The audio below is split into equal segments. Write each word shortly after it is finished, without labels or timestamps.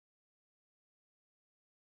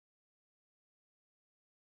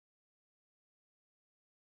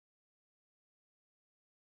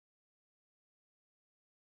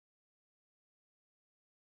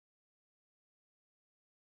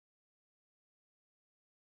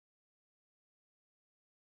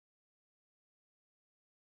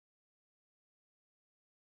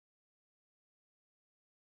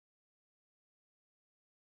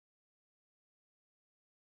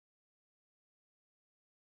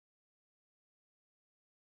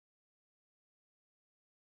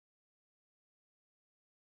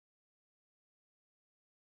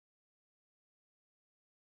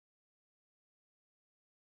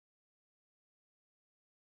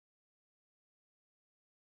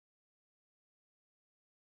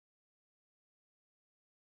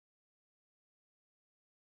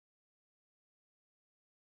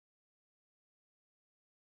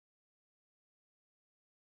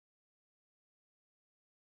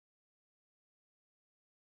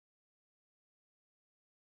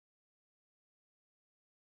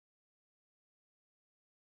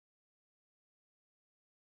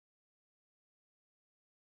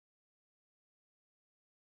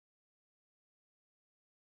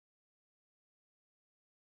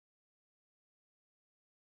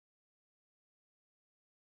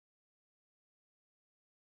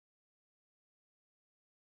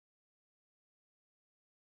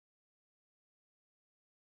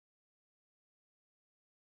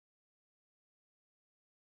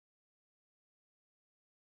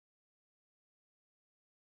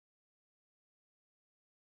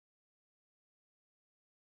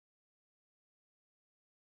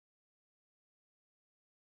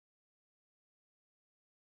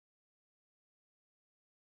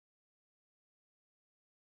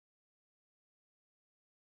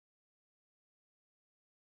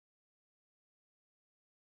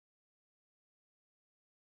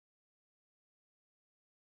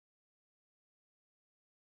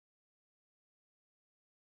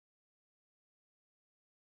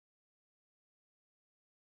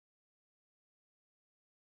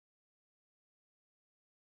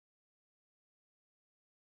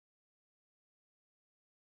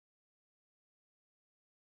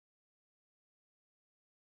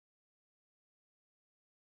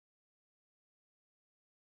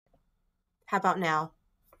How about now?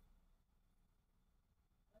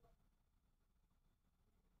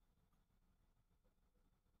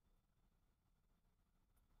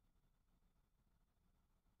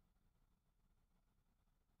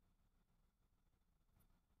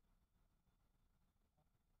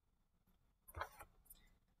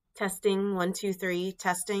 Testing, 1, 2, 3,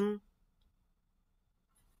 testing.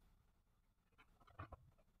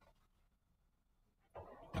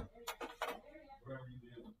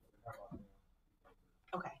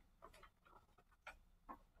 Okay.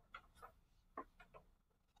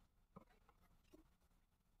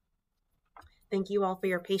 Thank you all for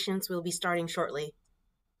your patience. We'll be starting shortly.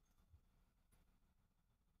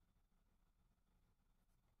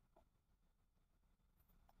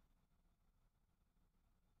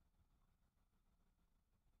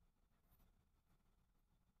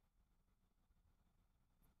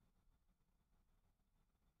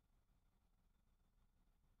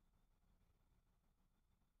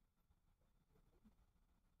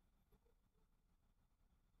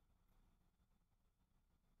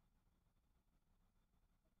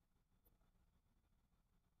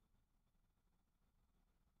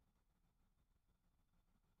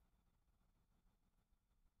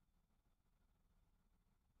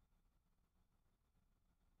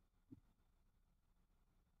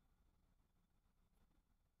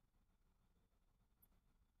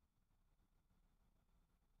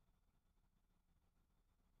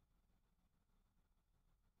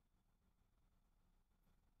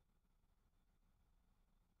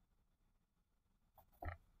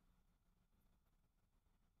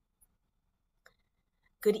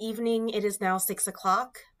 Good evening. It is now 6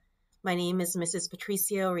 o'clock. My name is Mrs.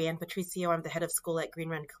 Patricio, Rianne Patricio. I'm the head of school at Green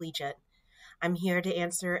Run Collegiate. I'm here to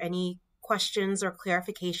answer any questions or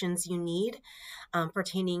clarifications you need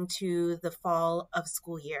pertaining to the fall of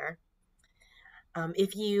school year.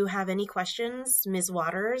 If you have any questions, Ms.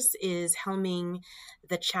 Waters is helming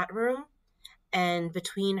the chat room, and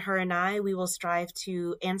between her and I, we will strive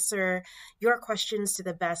to answer your questions to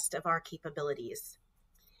the best of our capabilities.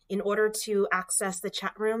 In order to access the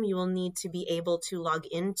chat room, you will need to be able to log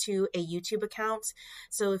into a YouTube account.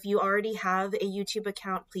 So if you already have a YouTube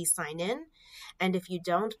account, please sign in. And if you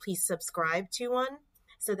don't, please subscribe to one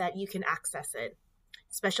so that you can access it.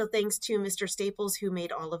 Special thanks to Mr. Staples, who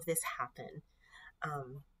made all of this happen.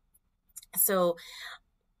 So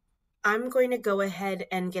I'm going to go ahead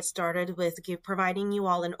and get started with providing you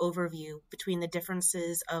all an overview between the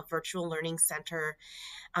differences of Virtual Learning Center,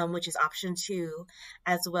 which is option 2,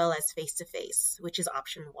 as well as face-to-face, which is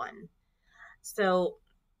option 1. So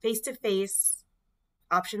face-to-face,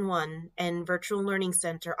 option 1, and Virtual Learning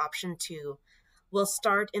Center, option 2, will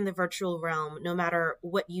start in the virtual realm no matter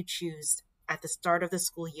what you choose at the start of the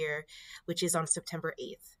school year, which is on September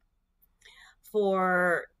 8th.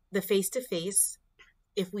 For the face-to-face,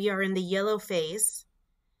 if we are in the yellow phase,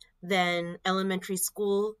 then elementary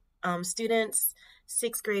school students,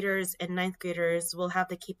 6th graders and 9th graders will have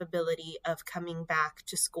the capability of coming back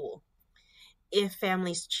to school if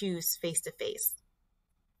families choose face-to-face.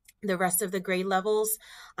 The rest of the grade levels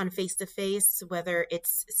on face-to-face, whether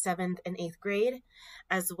it's 7th and 8th grade,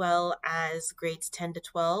 as well as grades 10 to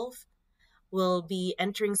 12, will be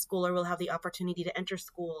entering school or will have the opportunity to enter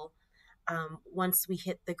school once we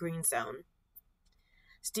hit the green zone.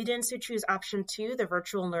 Students who choose option 2, the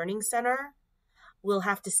Virtual Learning Center, will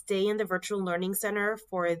have to stay in the Virtual Learning Center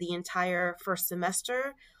for the entire first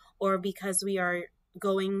semester, or because we are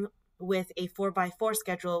going with a 4x4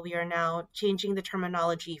 schedule, we are now changing the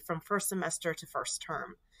terminology from first semester to first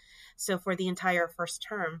term. So for the entire first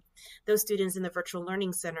term, those students in the Virtual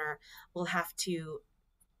Learning Center will have to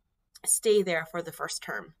stay there for the first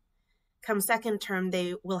term. Come second term,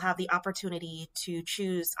 they will have the opportunity to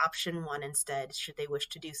choose option 1 instead, should they wish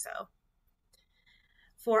to do so.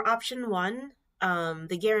 For option 1,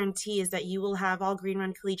 the guarantee is that you will have all Green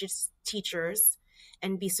Run Collegiate teachers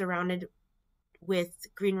and be surrounded with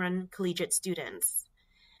Green Run Collegiate students.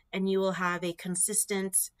 And you will have a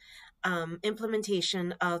consistent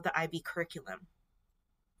implementation of the IB curriculum.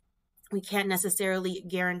 We can't necessarily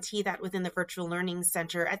guarantee that within the Virtual Learning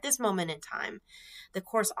Center at this moment in time. The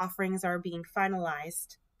course offerings are being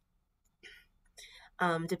finalized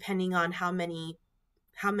depending on how many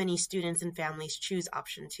students and families choose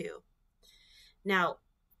option 2. Now,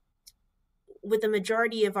 with the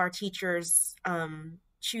majority of our teachers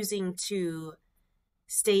choosing to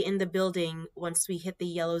stay in the building once we hit the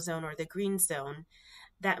yellow zone or the green zone,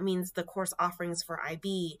 that means the course offerings for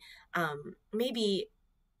IB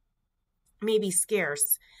may be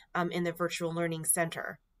scarce in the Virtual Learning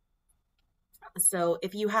Center. So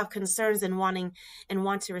if you have concerns and want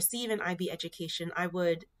to receive an IB education, I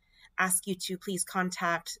would ask you to please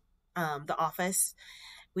contact the office.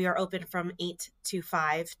 We are open from 8 to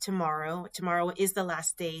 5 tomorrow. Tomorrow is the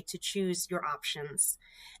last day to choose your options.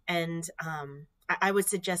 And I would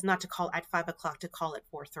suggest not to call at 5 o'clock, to call at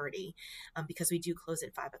 4:30 because we do close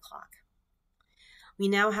at 5 o'clock. We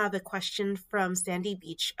now have a question from Sandy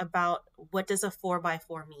Beach about what does a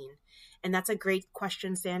 4x4 mean? And that's a great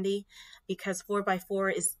question, Sandy, because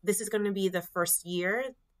 4x4 this is going to be the first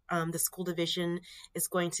year the school division is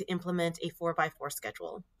going to implement a 4x4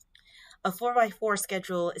 schedule. A 4x4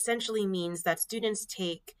 schedule essentially means that students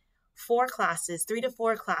take 4 classes, 3 to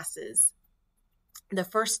 4 classes, the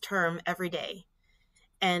first term every day.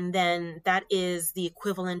 And then that is the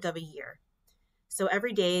equivalent of a year. So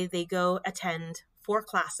every day they go attend 4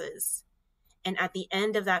 classes. And at the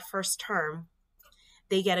end of that first term,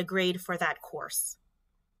 they get a grade for that course.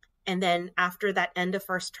 And then after that end of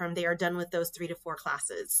first term, they are done with those 3 to 4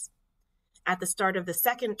 classes. At the start of the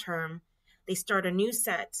second term, they start a new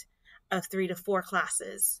set of 3 to 4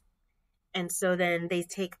 classes. And so then they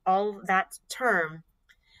take all that term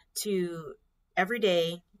to every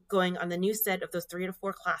day going on the new set of those 3 to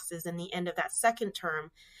 4 classes. And the end of that second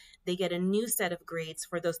term, they get a new set of grades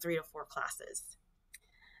for those 3 to 4 classes.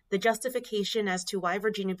 The justification as to why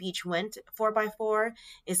Virginia Beach went 4x4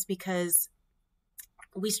 is because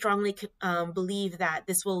we strongly believe that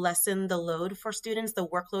this will lessen the load for students, the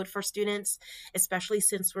workload for students, especially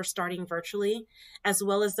since we're starting virtually, as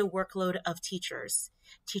well as the workload of teachers.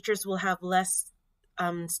 Teachers will have less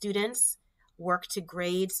students, work to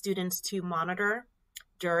grade, students to monitor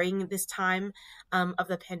during this time of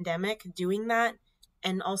the pandemic doing that.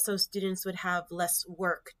 And also students would have less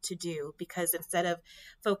work to do because instead of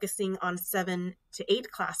focusing on 7 to 8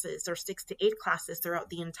 classes or 6 to 8 classes throughout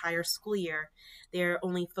the entire school year, they're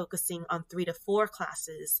only focusing on 3 to 4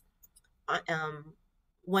 classes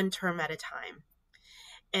one term at a time.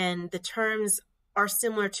 And the terms are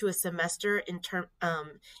similar to a semester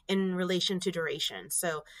in relation to duration.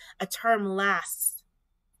 So a term lasts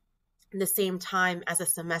the same time as a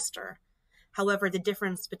semester. However, the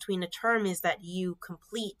difference between a term is that you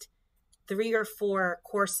complete 3 or 4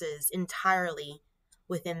 courses entirely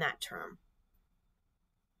within that term.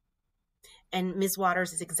 And Ms.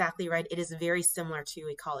 Waters is exactly right. It is very similar to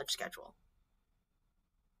a college schedule.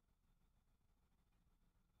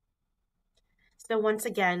 So once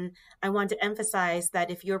again, I want to emphasize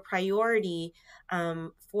that if your priority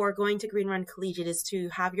for going to Green Run Collegiate is to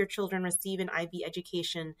have your children receive an IB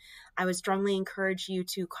education, I would strongly encourage you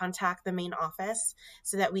to contact the main office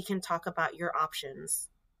so that we can talk about your options.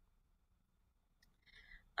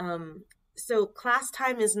 So class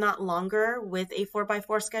time is not longer with a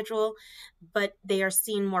 4x4 schedule, but they are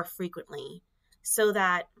seen more frequently. So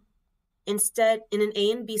that instead, in an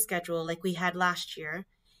A and B schedule like we had last year,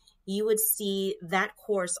 you would see that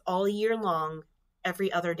course all year long,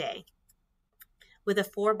 every other day. With a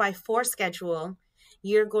 4x4 schedule,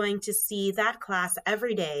 you're going to see that class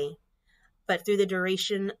every day, but through the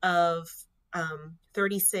duration of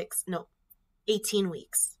 18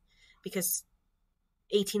 weeks, because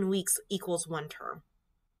 18 weeks equals 1 term.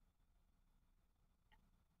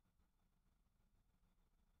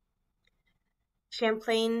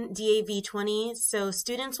 Champlain DAV 20, so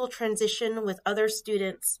students will transition with other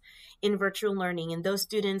students in virtual learning, and those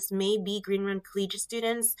students may be Green Run Collegiate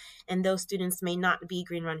students, and those students may not be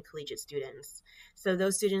Green Run Collegiate students. So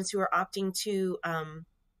those students who are opting to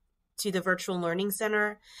the Virtual Learning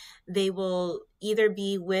Center, they will either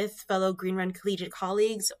be with fellow Green Run Collegiate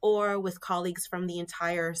colleagues or with colleagues from the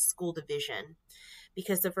entire school division,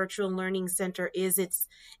 because the Virtual Learning Center is its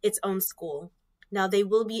own school. Now, they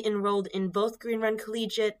will be enrolled in both Green Run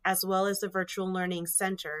Collegiate as well as the Virtual Learning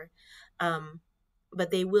Center,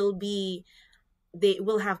 but they will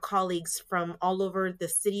have colleagues from all over the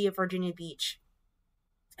city of Virginia Beach,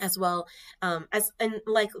 as well as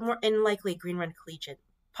likely Green Run Collegiate,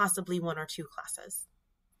 possibly 1 or 2 classes.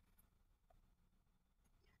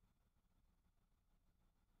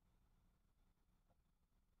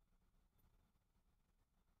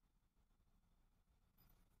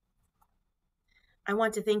 I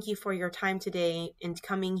want to thank you for your time today and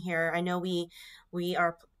coming here. I know we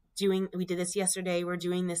did this yesterday, we're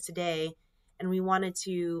doing this today, and we wanted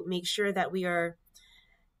to make sure that we are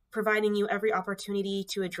providing you every opportunity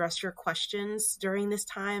to address your questions during this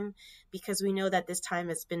time, because we know that this time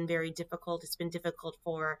has been very difficult. It's been difficult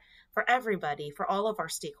for everybody, for all of our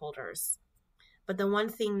stakeholders. But the one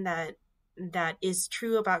thing that is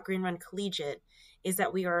true about Green Run Collegiate is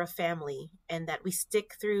that we are a family, and that we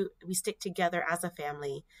stick together as a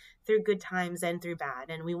family through good times and through bad.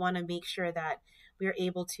 And we want to make sure that we are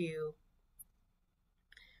able to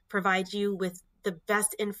provide you with the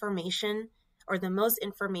best information or the most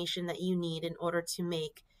information that you need in order to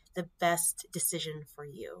make the best decision for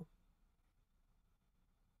you.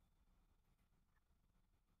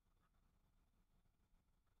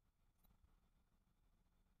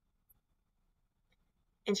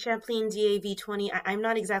 And Champlain DAV 20, I'm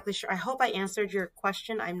not exactly sure. I hope I answered your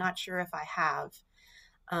question. I'm not sure if I have.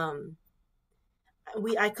 Um,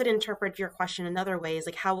 I could interpret your question another way, is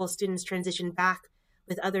like, how will students transition back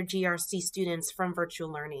with other GRC students from virtual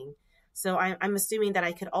learning? So I'm assuming that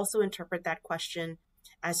I could also interpret that question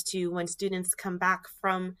as to when students come back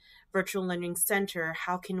from virtual learning center,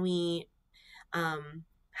 how can we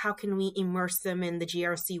immerse them in the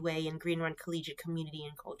GRC way in Green Run Collegiate community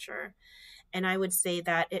and culture? And I would say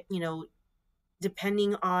that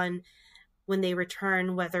depending on when they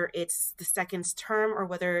return, whether it's the second term or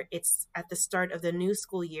whether it's at the start of the new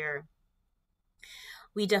school year,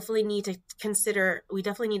 we definitely need to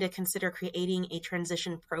consider creating a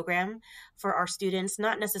transition program for our students,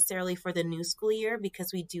 not necessarily for the new school year,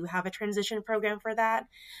 because we do have a transition program for that.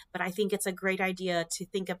 But I think it's a great idea to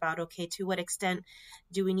think about, okay, to what extent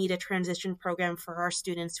do we need a transition program for our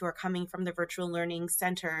students who are coming from the virtual learning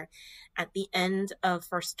center at the end of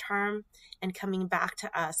first term and coming back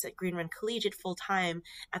to us at Green Run Collegiate full time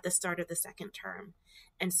at the start of the second term.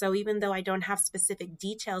 And so even though I don't have specific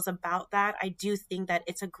details about that, I do think that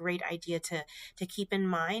it's a great idea to keep in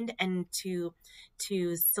mind and to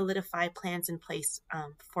solidify plans in place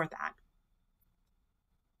for that.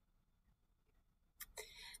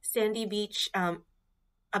 Sandy Beach,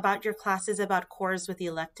 about your classes, about cores with the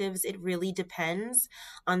electives, it really depends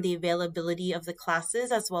on the availability of the classes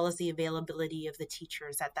as well as the availability of the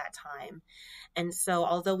teachers at that time. And so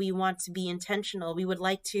although we want to be intentional, we would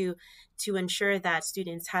like to ensure that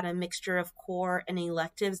students had a mixture of core and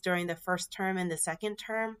electives during the first term and the second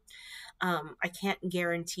term. I can't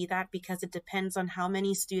guarantee that because it depends on how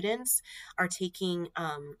many students are taking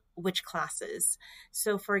which classes.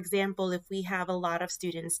 So for example, if we have a lot of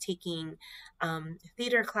students taking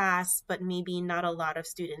theater class, but maybe not a lot of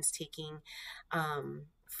students taking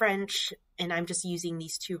French, and I'm just using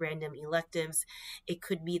these two random electives, it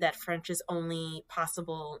could be that French is only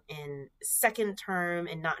possible in second term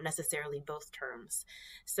and not necessarily both terms.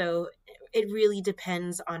 So it really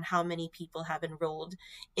depends on how many people have enrolled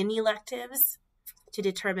in electives to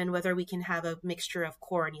determine whether we can have a mixture of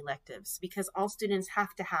core and electives, because all students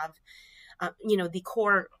have to have, the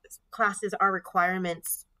core classes are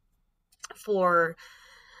requirements for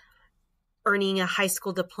earning a high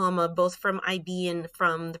school diploma, both from IB and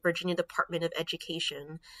from the Virginia Department of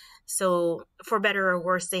Education. So for better or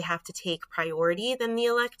worse, they have to take priority than the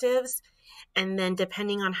electives. And then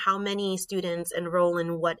depending on how many students enroll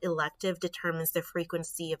in what elective determines the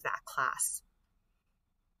frequency of that class.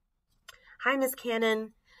 Hi, Ms.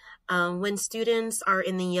 Cannon. When students are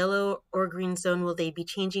in the yellow or green zone, will they be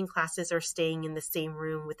changing classes or staying in the same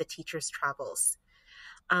room with the teacher's travels?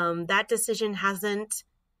 That decision hasn't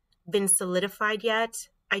been solidified yet.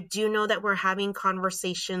 I do know that we're having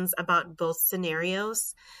conversations about both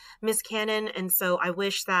scenarios, Ms. Cannon, and so I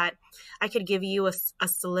wish that I could give you a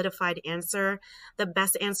solidified answer. The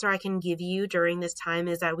best answer I can give you during this time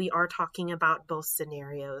is that we are talking about both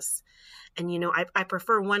scenarios. And, I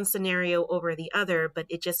prefer one scenario over the other, but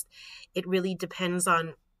it really depends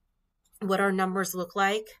on what our numbers look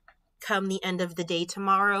like come the end of the day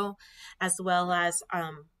tomorrow, as well as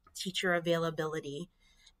teacher availability.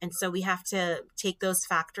 And so we have to take those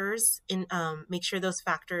factors in, make sure those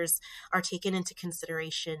factors are taken into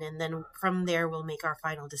consideration. And then from there, we'll make our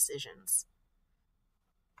final decisions.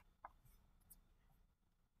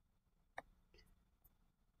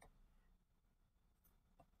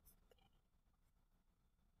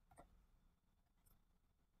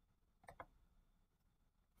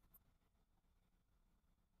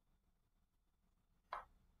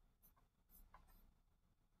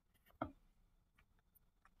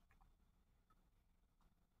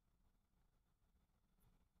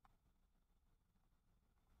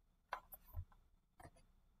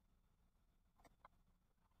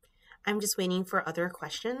 I'm just waiting for other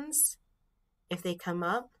questions if they come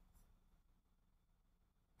up.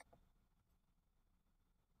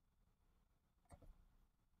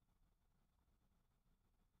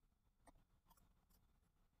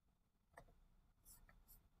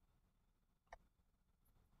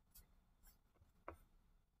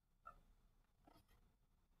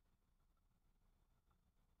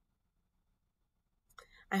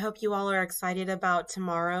 I hope you all are excited about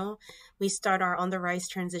tomorrow. We start our On the Rise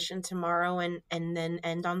transition tomorrow and then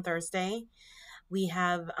end on Thursday. We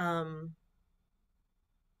have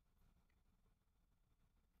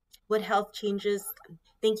what health changes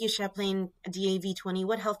Thank you, Chaplain DAV20.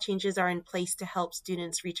 What health changes are in place to help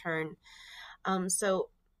students return? So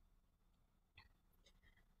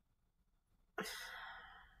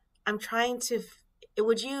I'm trying to,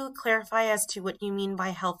 would you clarify as to what you mean by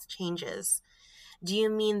health changes? Do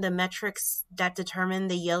you mean the metrics that determine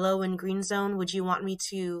the yellow and green zone? Would you want me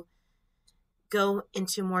to go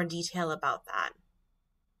into more detail about that?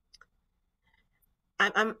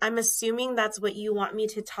 I'm assuming that's what you want me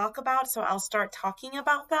to talk about, so I'll start talking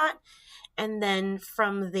about that, and then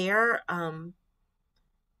from there,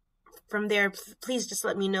 please just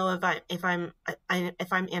let me know if I'm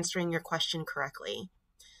answering your question correctly.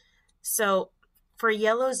 So, for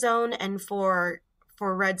yellow zone and for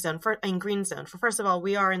red zone and green zone, first of all,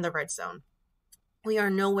 we are in the red zone. We are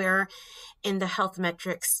nowhere in the health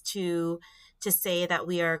metrics to say that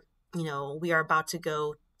we are about to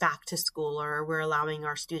go back to school, or we're allowing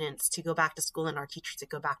our students to go back to school and our teachers to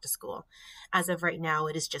go back to school. As of right now,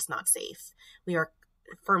 it is just not safe. We are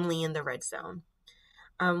firmly in the red zone.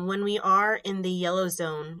 When we are in the yellow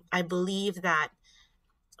zone, I believe that,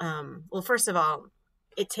 well, first of all,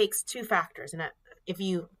 it takes two factors. And if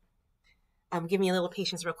you give me a little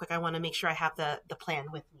patience real quick, I want to make sure I have the plan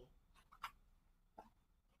with me.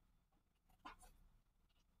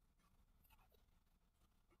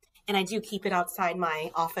 And I do keep it outside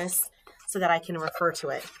my office so that I can refer to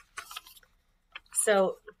it.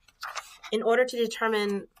 So in order to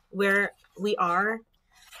determine where we are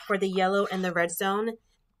for the yellow and the red zone,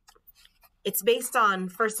 it's based on,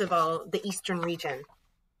 first of all, the Eastern region.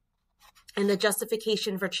 And the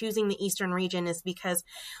justification for choosing the Eastern region is because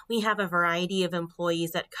we have a variety of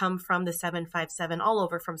employees that come from the 757, all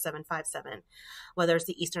over from 757, whether it's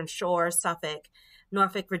the Eastern Shore, Suffolk,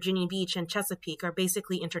 Norfolk, Virginia Beach, and Chesapeake are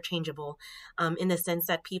basically interchangeable in the sense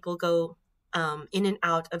that people go in and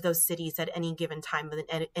out of those cities at any given time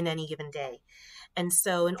in any given day. And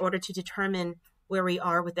so in order to determine where we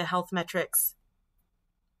are with the health metrics,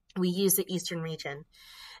 we use the Eastern region.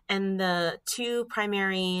 And the two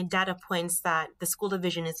primary data points that the school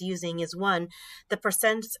division is using is, one, the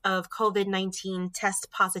percent of COVID-19 test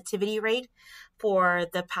positivity rate for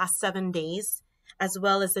the past 7 days, as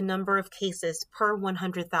well as the number of cases per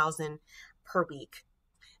 100,000 per week.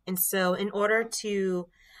 And so in order to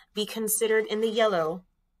be considered in the yellow,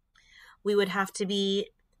 we would have to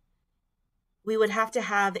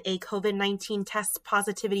have a COVID-19 test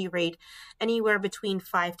positivity rate anywhere between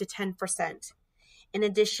 5 to 10%. In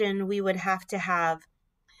addition, we would have to have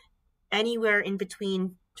anywhere in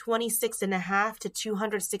between 26.5 to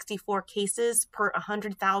 264 cases per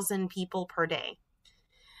 100,000 people per day.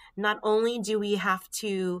 Not only do we have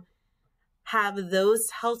to have those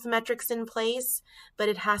health metrics in place, but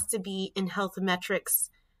it has to be in health metrics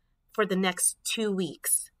for the next 2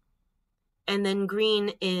 weeks. And then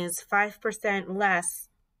green is 5% less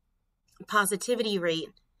positivity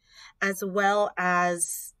rate, as well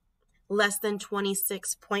as less than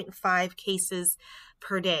 26.5 cases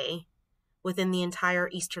per day within the entire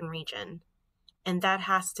Eastern region. And that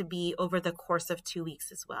has to be over the course of 2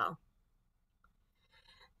 weeks as well.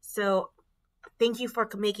 So thank you for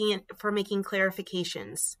making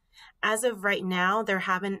clarifications. As of right now, there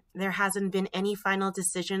hasn't been any final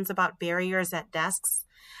decisions about barriers at desks.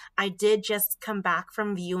 I did just come back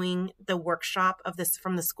from viewing the workshop of this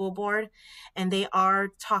from the school board, and they are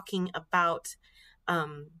talking about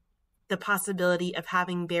the possibility of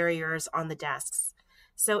having barriers on the desks.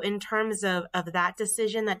 So in terms of that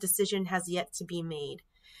decision has yet to be made.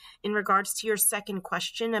 In regards to your second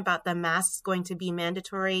question about the masks going to be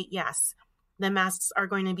mandatory, yes, the masks are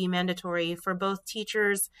going to be mandatory for both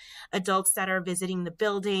teachers, adults that are visiting the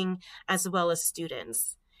building, as well as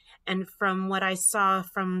students. And from what I saw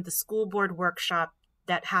from the school board workshop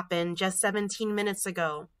that happened just 17 minutes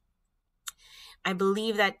ago, I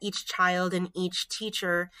believe that each child and each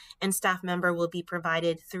teacher and staff member will be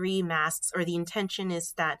provided 3 masks, or the intention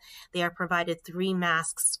is that they are provided 3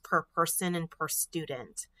 masks per person and per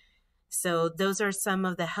student. So those are some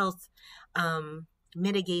of the health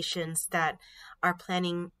mitigations that are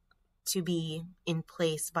planning to be in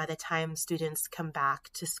place by the time students come back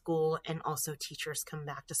to school and also teachers come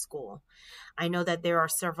back to school. I know that there are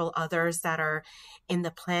several others that are in the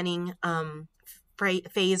planning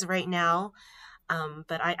phase right now.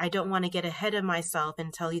 But I don't want to get ahead of myself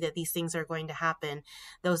and tell you that these things are going to happen.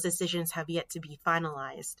 Those decisions have yet to be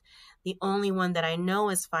finalized. The only one that I know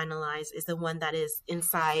is finalized is the one that is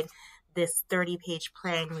inside this 30-page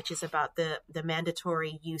plan, which is about the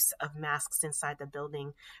mandatory use of masks inside the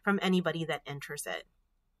building from anybody that enters it.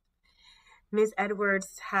 Ms.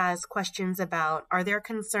 Edwards has questions about, are there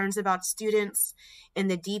concerns about students in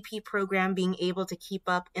the DP program being able to keep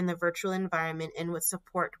up in the virtual environment, and what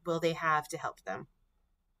support will they have to help them?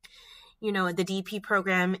 You know, the DP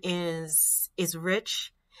program is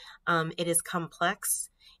rich. It is complex.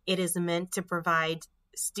 It is meant to provide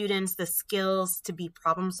students the skills to be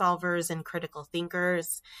problem solvers and critical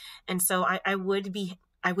thinkers. And so I would be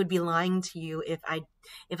lying to you if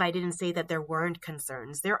I didn't say that there weren't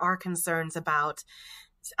concerns. There are concerns about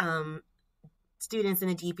students in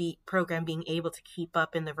the DP program being able to keep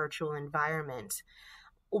up in the virtual environment.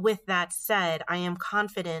 With that said, I am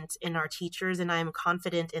confident in our teachers, and I am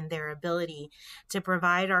confident in their ability to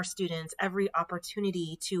provide our students every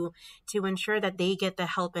opportunity to ensure that they get the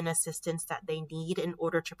help and assistance that they need in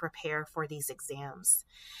order to prepare for these exams.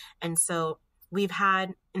 And so we've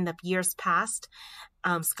had in the years past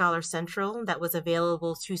Scholar Central that was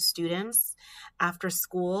available to students after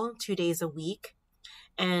school 2 days a week.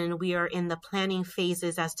 And we are in the planning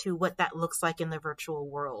phases as to what that looks like in the virtual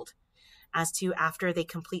world, as to after they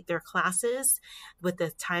complete their classes with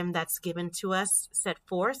the time that's given to us set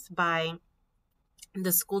forth by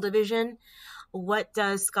the school division. What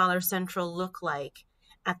does Scholar Central look like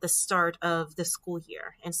at the start of the school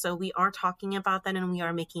year? And so we are talking about that, and we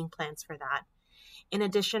are making plans for that. In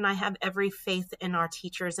addition, I have every faith in our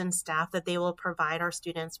teachers and staff that they will provide our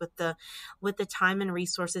students with the time and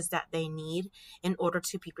resources that they need in order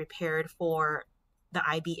to be prepared for the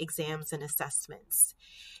IB exams and assessments.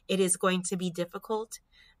 It is going to be difficult,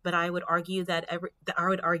 but I would argue that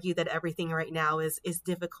everything right now is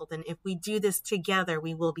difficult, and if we do this together,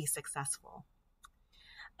 we will be successful.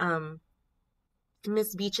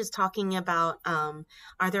 Ms. Beach is talking about,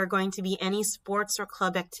 are there going to be any sports or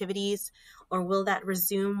club activities, or will that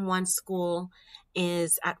resume once school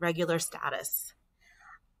is at regular status?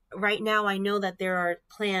 Right now, I know that there are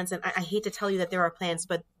plans, and I hate to tell you that there are plans,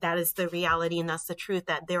 but that is the reality, and that's the truth,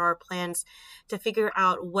 that there are plans to figure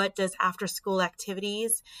out what does after school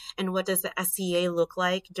activities and what does the SEA look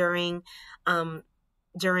like during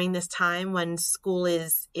this time when school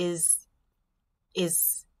is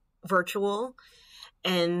virtual.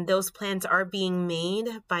 And those plans are being made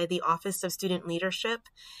by the Office of Student Leadership.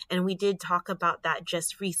 And we did talk about that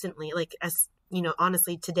just recently, like, as you know,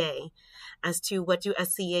 honestly today, as to what do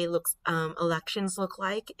SEA elections look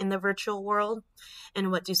like in the virtual world, and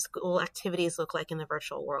what do school activities look like in the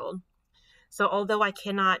virtual world. So although I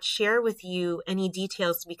cannot share with you any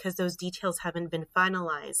details because those details haven't been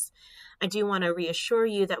finalized, I do want to reassure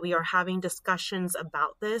you that we are having discussions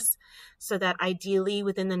about this, so that ideally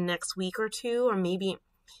within the next week or two, or maybe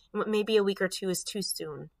a week or two is too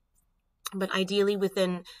soon, but ideally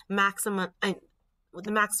within the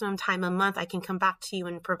maximum time a month, I can come back to you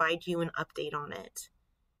and provide you an update on it.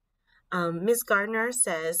 Ms. Gardner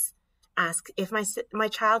asks, if my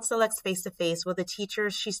child selects face-to-face, will the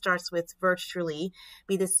teachers she starts with virtually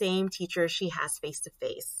be the same teachers she has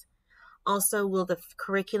face-to-face? Also, will the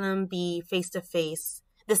curriculum be face-to-face,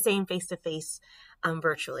 the same face-to-face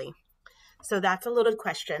virtually? So that's a loaded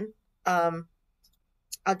question. I'll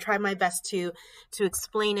try my best to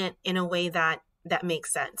explain it in a way that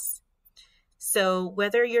makes sense. So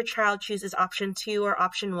whether your child chooses option 2 or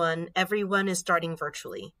option 1, everyone is starting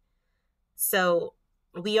virtually. So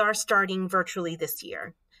we are starting virtually this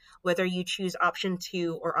year, whether you choose option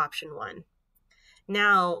 2 or option 1.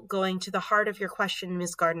 Now, going to the heart of your question,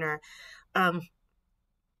 Ms. Gardner,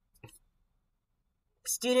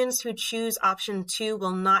 students who choose option 2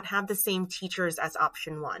 will not have the same teachers as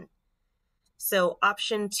option 1. So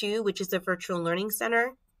option 2, which is the Virtual Learning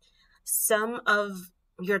Center, some of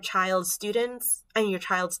your child's students and your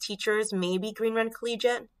child's teachers may be Green Run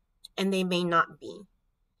Collegiate, and they may not be.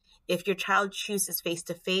 If your child chooses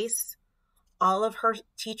face-to-face, all of her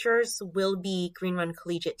teachers will be Green Run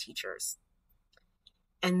Collegiate teachers.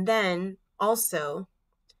 And then also,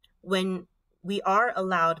 when we are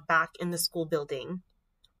allowed back in the school building,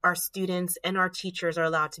 our students and our teachers are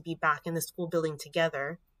allowed to be back in the school building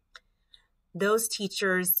together. Those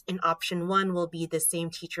teachers in option 1 will be the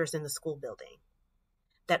same teachers in the school building.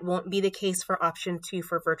 That won't be the case for option 2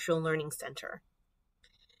 for Virtual Learning Center.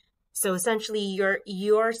 So essentially,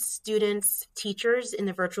 your students' teachers in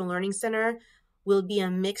the Virtual Learning Center will be a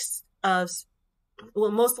mix of,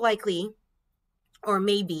 well, most likely, or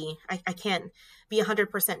maybe, I can't be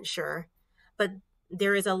 100% sure, but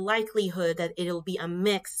there is a likelihood that it'll be a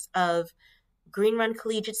mix of Green Run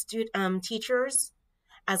Collegiate teachers,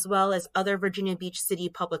 as well as other Virginia Beach City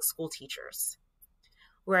public school teachers.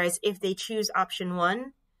 Whereas if they choose option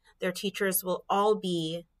 1, their teachers will all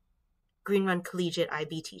be Green Run Collegiate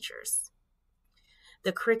IB teachers.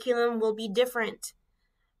 The curriculum will be different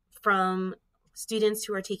from students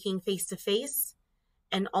who are taking face-to-face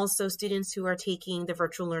and also students who are taking the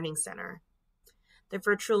Virtual Learning Center. The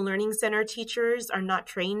Virtual Learning Center teachers are not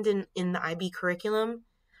trained in the IB curriculum.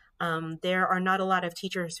 There are not a lot of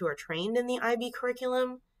teachers who are trained in the IB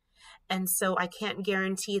curriculum. And so I can't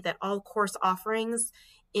guarantee that all course offerings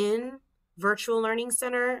in Virtual Learning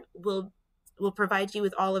Center will provide you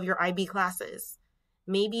with all of your IB classes,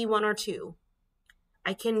 maybe one or two.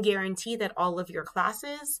 I can guarantee that all of your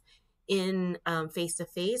classes in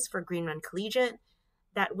face-to-face for Green Run Collegiate,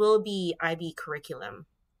 that will be IB curriculum.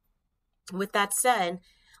 With that said,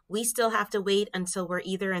 we still have to wait until we're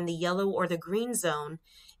either in the yellow or the green zone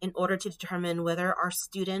in order to determine whether our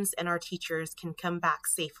students and our teachers can come back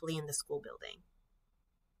safely in the school building.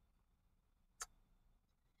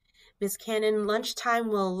 Ms. Cannon, lunchtime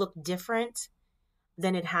will look different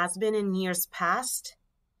than it has been in years past.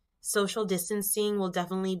 Social distancing will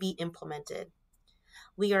definitely be implemented.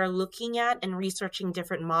 We are looking at and researching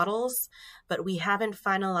different models, but we haven't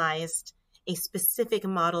finalized a specific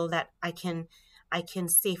model that I can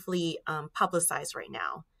safely publicize right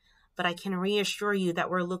now. But I can reassure you that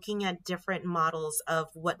we're looking at different models of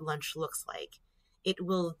what lunch looks like. It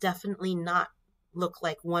will definitely not look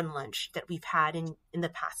like one lunch that we've had in the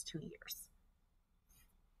past 2 years.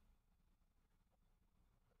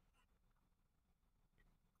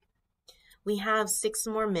 We have 6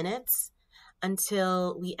 more minutes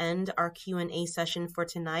until we end our Q&A session for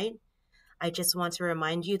tonight. I just want to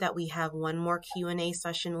remind you that we have one more Q&A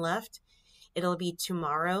session left. It'll be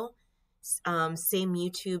tomorrow, same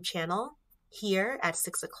YouTube channel here at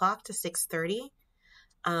 6 o'clock to 6:30.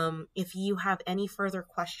 If you have any further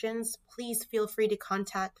questions, please feel free to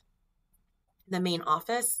contact the main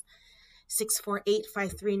office,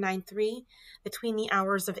 648-5393, between the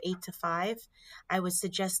hours of 8 to 5. I would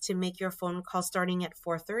suggest to make your phone call starting at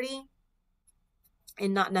 4:30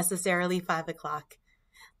 and not necessarily 5 o'clock.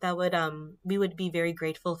 That would, we would be very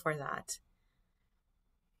grateful for that.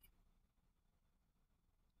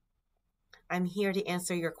 I'm here to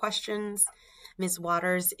answer your questions. Ms.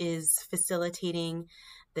 Waters is facilitating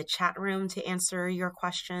the chat room to answer your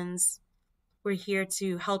questions. We're here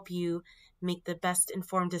to help you make the best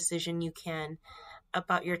informed decision you can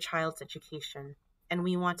about your child's education, and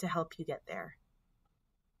we want to help you get there.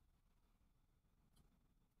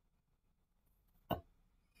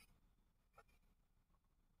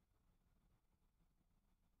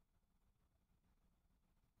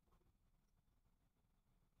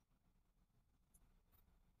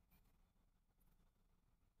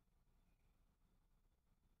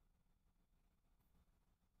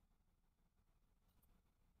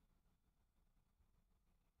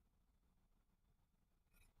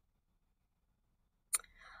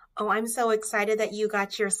 Oh, I'm so excited that you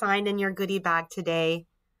got your sign and your goodie bag today.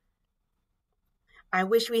 I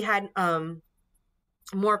wish we had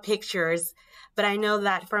more pictures, but I know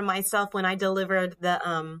that for myself, when I delivered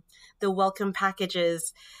the welcome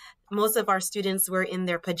packages, most of our students were in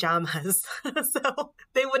their pajamas, so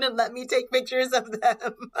they wouldn't let me take pictures of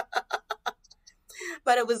them.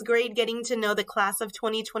 But it was great getting to know the class of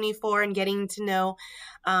 2024 and getting to know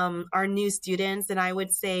our new students. And I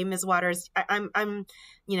would say, Ms. Waters, I'm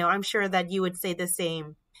sure that you would say the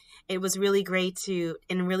same. It was really great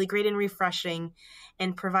and refreshing,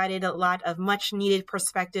 and provided a lot of much needed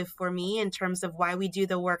perspective for me in terms of why we do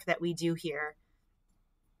the work that we do here.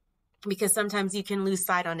 Because sometimes you can lose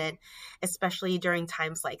sight on it, especially during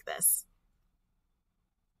times like this.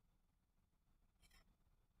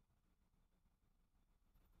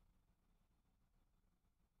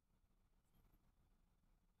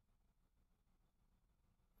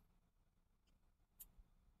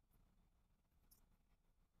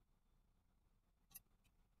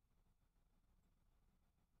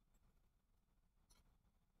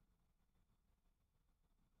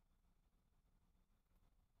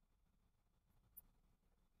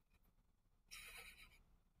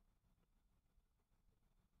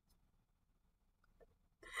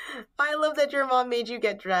 I love that your mom made you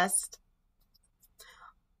get dressed.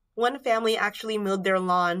 One family actually mowed their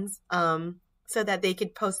lawns so that they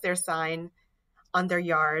could post their sign on their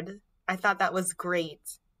yard. I thought that was great.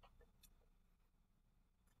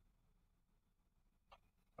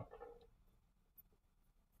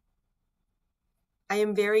 I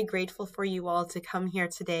am very grateful for you all to come here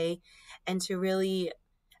today and to really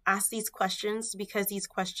ask these questions, because these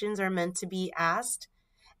questions are meant to be asked.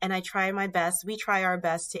 And we try our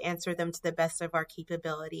best to answer them to the best of our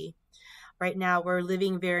capability. Right now, we're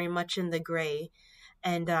living very much in the gray.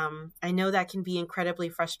 And I know that can be incredibly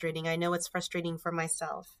frustrating. I know it's frustrating for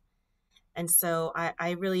myself. And so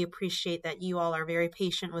I really appreciate that you all are very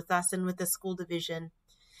patient with us and with the school division.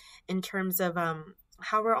 in terms of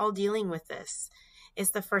how we're all dealing with this.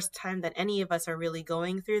 It's the first time that any of us are really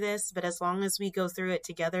going through this, but as long as we go through it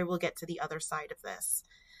together, we'll get to the other side of this.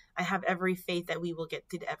 I have every faith that we will get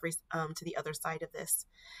to the other side of this,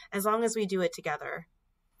 as long as we do it together.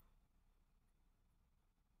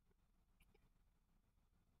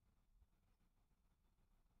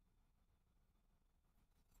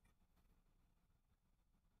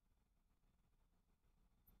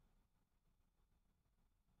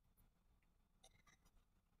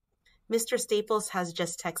 Mr. Staples has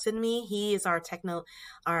just texted me. He is our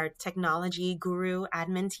technology guru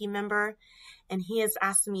admin team member, and he has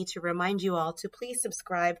asked me to remind you all to please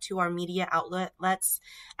subscribe to our media outlets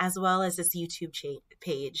as well as this YouTube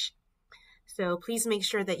page. So please make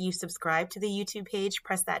sure that you subscribe to the YouTube page,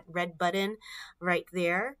 press that red button right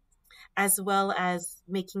there, as well as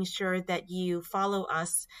making sure that you follow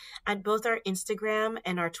us at both our Instagram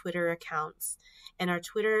and our Twitter accounts. And our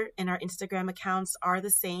Twitter and our Instagram accounts are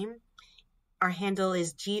the same. Our handle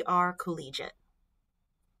is GR Collegiate.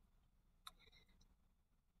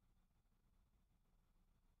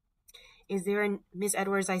 Ms.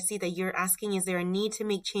 Edwards, I see that you're asking, is there a need to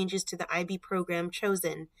make changes to the IB program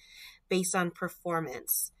chosen based on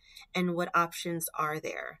performance, and what options are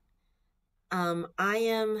there? I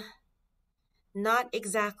am not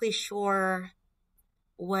exactly sure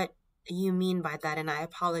what you mean by that, and I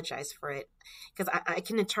apologize for it, because I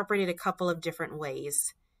can interpret it a couple of different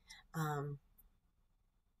ways.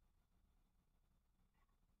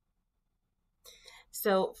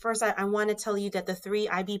 So first, I want to tell you that the 3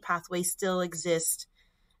 IB pathways still exist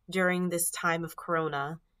during this time of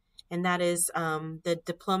Corona, and that is the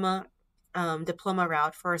diploma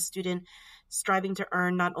route for a student striving to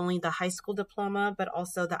earn not only the high school diploma, but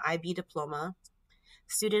also the IB diploma.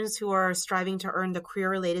 Students who are striving to earn the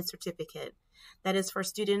career-related certificate. That is for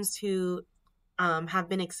students who have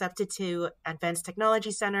been accepted to Advanced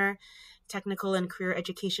Technology Center, Technical and Career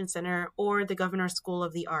Education Center, or the Governor School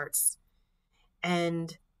of the Arts.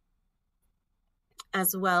 And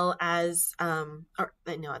as well as,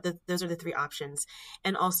 those are the 3 options.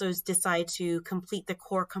 And also decide to complete the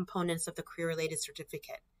core components of the career-related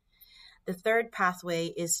certificate. The 3rd pathway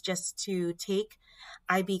is just to take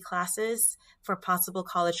IB classes for possible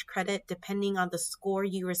college credit, depending on the score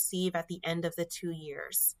you receive at the end of the 2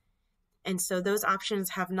 years. And so those options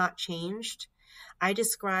have not changed. I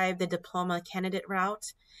describe the diploma candidate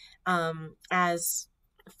route as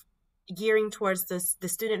gearing towards the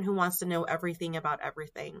student who wants to know everything about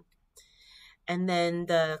everything. And then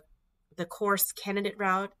the course candidate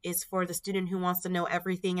route is for the student who wants to know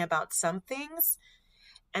everything about some things.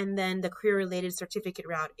 And then the career-related certificate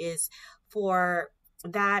route is for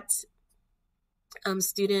that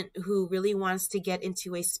student who really wants to get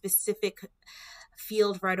into a specific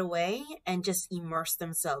field right away and just immerse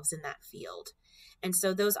themselves in that field. And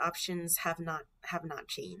so those options have not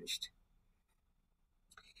changed.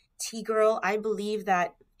 T-Girl, I believe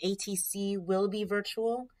that ATC will be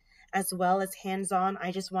virtual as well as hands-on.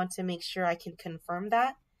 I just want to make sure I can confirm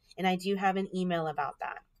that. And I do have an email about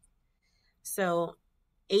that. So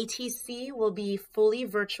ATC will be fully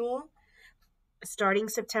virtual starting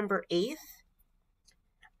September 8th,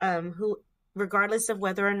 regardless of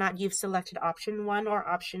whether or not you've selected option 1 or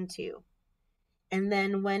option 2. And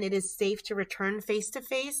then when it is safe to return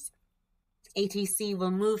face-to-face, ATC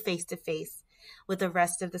will move face-to-face with the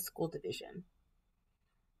rest of the school division.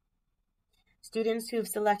 Students who have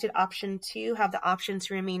selected option 2 have the option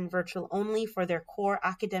to remain virtual only for their core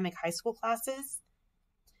academic high school classes,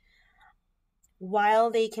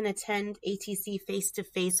 while they can attend ATC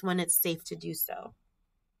face-to-face when it's safe to do so.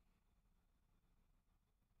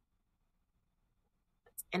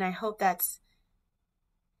 And I hope that's,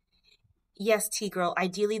 yes, T-Girl,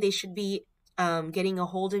 ideally they should be getting a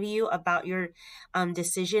hold of you about your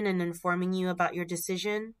decision and informing you about your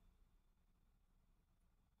decision.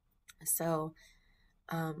 So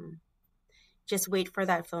just wait for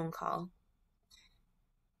that phone call.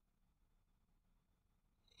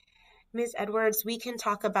 Ms. Edwards, we can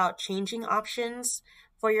talk about changing options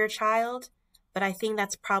for your child, but I think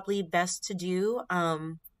that's probably best to do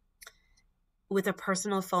with a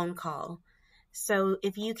personal phone call. So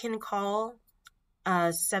if you can call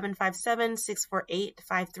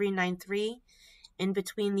 757-648-5393 in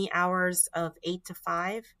between the hours of 8 to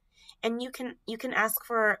 5, and you can ask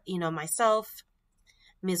for myself,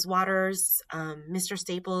 Ms. Waters, Mr.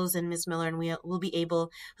 Staples, and Ms. Miller, and we'll be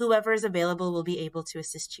able, whoever is available will be able to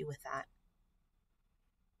assist you with that.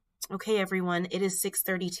 Okay, everyone, it is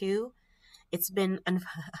 6:32. It's been,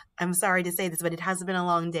 I'm sorry to say this, but it has been a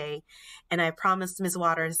long day, and I promised Ms.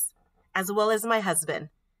 Waters, as well as my husband,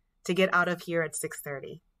 to get out of here at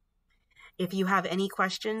 6:30. If you have any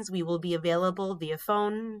questions, we will be available via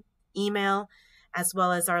phone, email, as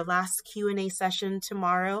well as our last Q&A session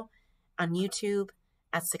tomorrow on YouTube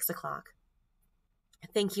at 6 o'clock.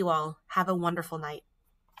 Thank you all. Have a wonderful night.